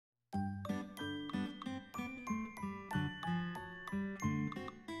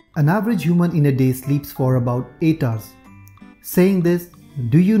An average human in a day sleeps for about 8 hours. Saying this,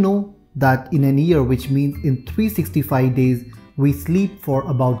 do you know that in a year, which means in 365 days, we sleep for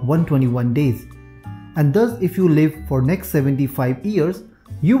about 121 days? And thus if you live for next 75 years,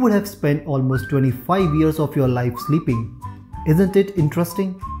 you would have spent almost 25 years of your life sleeping. Isn't it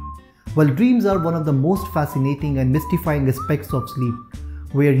interesting? Well, dreams are one of the most fascinating and mystifying aspects of sleep,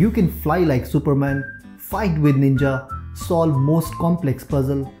 where you can fly like Superman, fight with ninja, solve most complex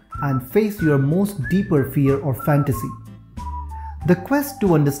puzzle, and face your most deeper fear or fantasy. The quest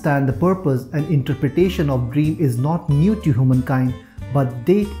to understand the purpose and interpretation of dream is not new to humankind, but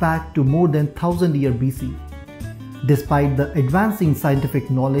date back to more than 1000 years BC. Despite the advancing scientific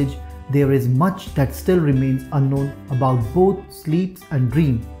knowledge, there is much that still remains unknown about both sleep and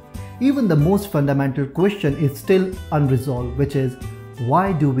dream. Even the most fundamental question is still unresolved, which is,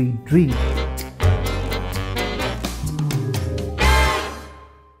 why do we dream?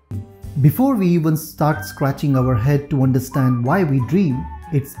 Before we even start scratching our head to understand why we dream,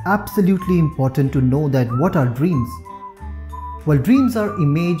 it's absolutely important to know that what are dreams? Well, dreams are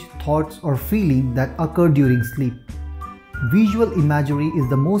image, thoughts or feelings that occur during sleep. Visual imagery is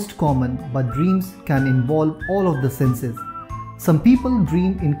the most common, but dreams can involve all of the senses. Some people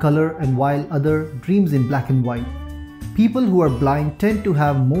dream in color and while others dreams in black and white. People who are blind tend to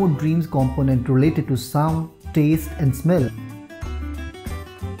have more dreams component related to sound, taste and smell.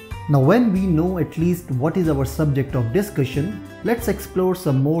 Now when we know at least what is our subject of discussion, let's explore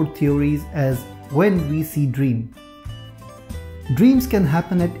some more theories as when we see dream. Dreams can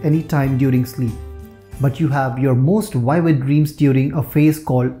happen at any time during sleep, but you have your most vivid dreams during a phase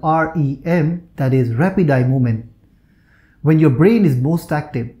called REM, that is rapid eye movement, when your brain is most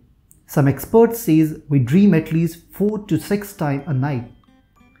active. Some experts say we dream at least 4 to 6 times a night.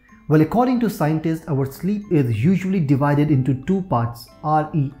 Well, according to scientists, our sleep is usually divided into two parts,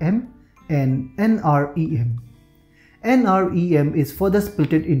 REM and NREM. NREM is further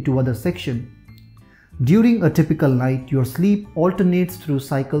split into other sections. During a typical night, your sleep alternates through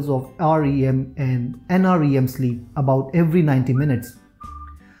cycles of REM and NREM sleep about every 90 minutes.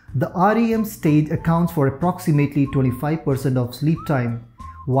 The REM stage accounts for approximately 25% of sleep time,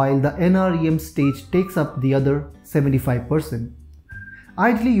 while the NREM stage takes up the other 75%.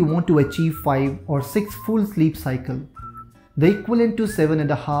 Ideally, you want to achieve 5 or 6 full sleep cycles, the equivalent to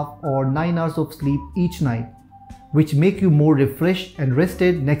 7.5 or 9 hours of sleep each night, which make you more refreshed and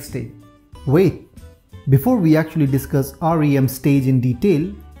rested next day. Wait, before we actually discuss REM stage in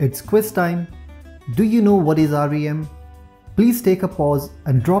detail, it's quiz time. Do you know what is REM? Please take a pause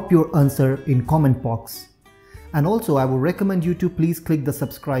and drop your answer in comment box. And also I would recommend you to please click the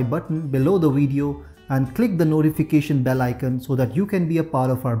subscribe button below the video and click the notification bell icon so that you can be a part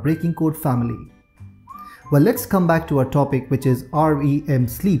of our Breaking Code family. Well, let's come back to our topic, which is REM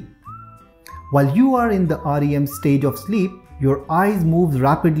sleep. While you are in the REM stage of sleep, your eyes move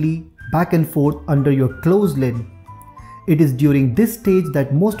rapidly back and forth under your closed lid. It is during this stage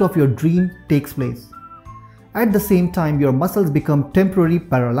that most of your dream takes place. At the same time, your muscles become temporarily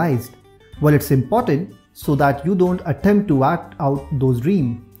paralyzed. Well, it's important so that you don't attempt to act out those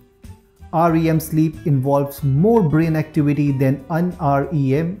dreams. REM sleep involves more brain activity than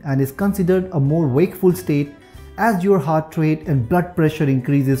NREM and is considered a more wakeful state as your heart rate and blood pressure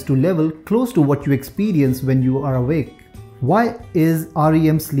increases to level close to what you experience when you are awake. Why is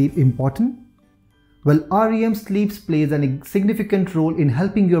REM sleep important? Well, REM sleep plays a significant role in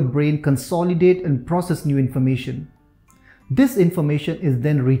helping your brain consolidate and process new information. This information is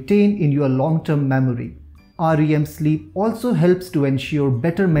then retained in your long-term memory. REM sleep also helps to ensure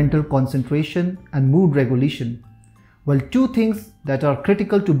better mental concentration and mood regulation. Well, two things that are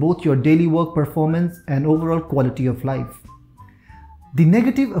critical to both your daily work performance and overall quality of life. The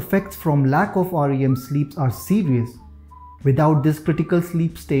negative effects from lack of REM sleep are serious. Without this critical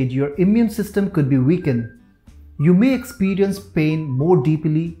sleep stage, your immune system could be weakened. You may experience pain more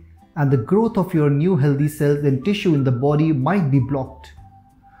deeply, and the growth of your new healthy cells and tissue in the body might be blocked.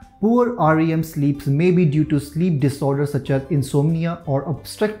 Poor REM sleep may be due to sleep disorders such as insomnia or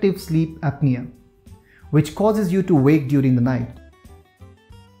obstructive sleep apnea, which causes you to wake during the night.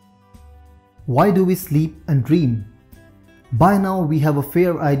 Why do we sleep and dream? By now we have a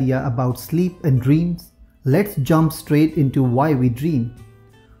fair idea about sleep and dreams. Let's jump straight into why we dream.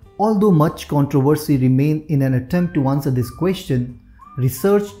 Although much controversy remains in an attempt to answer this question,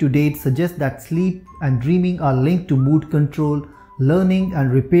 research to date suggests that sleep and dreaming are linked to mood control, learning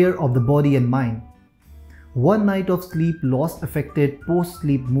and repair of the body and mind. One night of sleep loss affected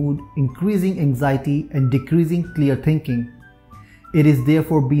post-sleep mood, increasing anxiety and decreasing clear thinking. It is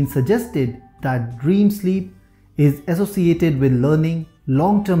therefore been suggested that dream sleep is associated with learning,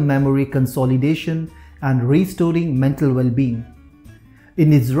 long-term memory consolidation, and restoring mental well-being.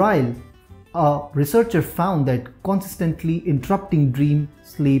 In Israel, a researcher found that consistently interrupting dream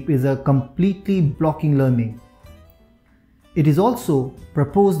sleep is a completely blocking learning. It is also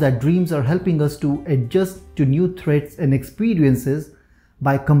proposed that dreams are helping us to adjust to new threats and experiences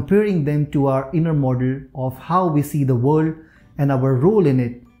by comparing them to our inner model of how we see the world and our role in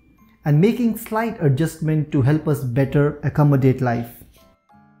it, and making slight adjustment to help us better accommodate life.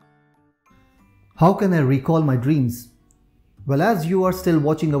 How can I recall my dreams? Well, as you are still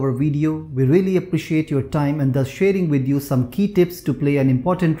watching our video, we really appreciate your time and thus sharing with you some key tips to play an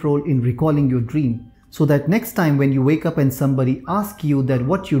important role in recalling your dream, so that next time when you wake up and somebody asks you that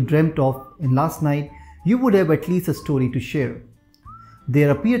what you dreamt of in last night, you would have at least a story to share.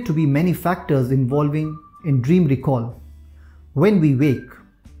 There appear to be many factors involving in dream recall. When we wake,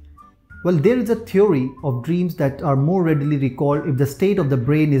 well, there is a theory of dreams that are more readily recalled if the state of the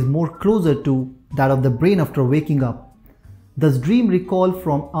brain is more closer to that of the brain after waking up. Thus, dream recall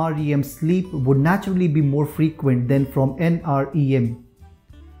from REM sleep would naturally be more frequent than from NREM.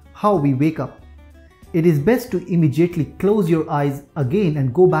 How we wake up. It is best to immediately close your eyes again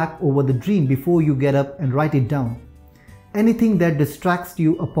and go back over the dream before you get up and write it down. Anything that distracts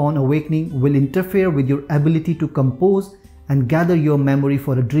you upon awakening will interfere with your ability to compose and gather your memory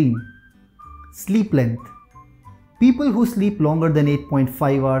for a dream. Sleep length. People who sleep longer than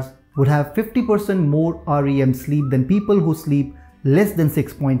 8.5 hours would have 50% more REM sleep than people who sleep less than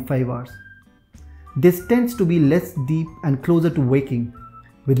 6.5 hours. This tends to be less deep and closer to waking.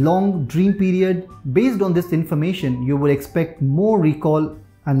 With long dream period, based on this information, you would expect more recall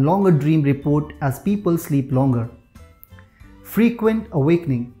and longer dream report as people sleep longer. Frequent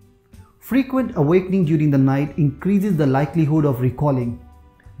awakening. Frequent awakening during the night increases the likelihood of recalling.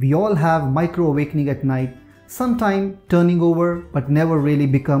 We all have micro awakening at night, sometime turning over but never really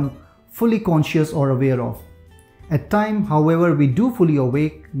become fully conscious or aware of. At time, however, we do fully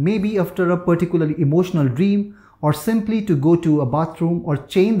awake, maybe after a particularly emotional dream or simply to go to a bathroom or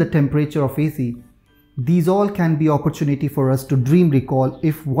change the temperature of AC. These all can be opportunity for us to dream recall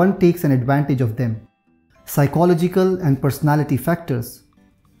if one takes an advantage of them. Psychological and personality factors.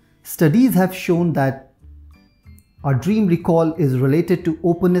 Studies have shown that our dream recall is related to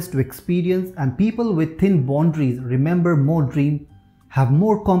openness to experience, and people with thin boundaries remember more dreams, have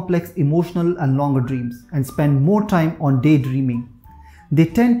more complex emotional and longer dreams, and spend more time on daydreaming. They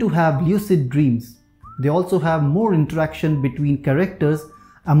tend to have lucid dreams. They also have more interaction between characters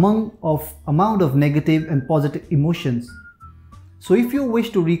amount of negative and positive emotions. So if you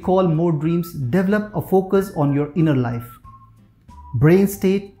wish to recall more dreams, develop a focus on your inner life. Brain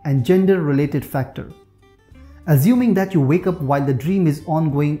state and gender related factor. Assuming that you wake up while the dream is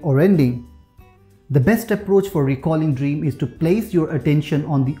ongoing or ending, the best approach for recalling dream is to place your attention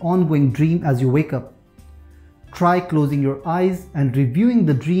on the ongoing dream as you wake up. Try closing your eyes and reviewing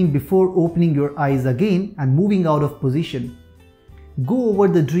the dream before opening your eyes again and moving out of position. Go over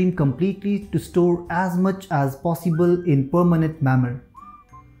the dream completely to store as much as possible in permanent manner.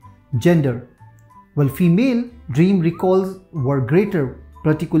 Gender. Well, female dream recalls were greater,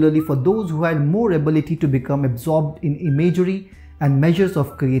 particularly for those who had more ability to become absorbed in imagery and measures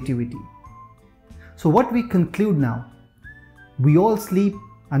of creativity. So what we conclude now, we all sleep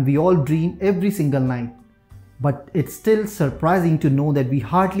and we all dream every single night, but it's still surprising to know that we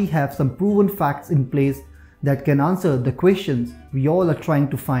hardly have some proven facts in place that can answer the questions we all are trying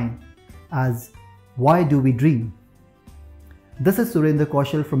to find, as why do we dream? This is Surendra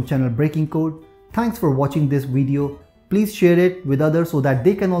Kaushal from channel Breaking Code. Thanks for watching this video. Please share it with others so that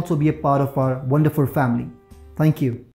they can also be a part of our wonderful family. Thank you.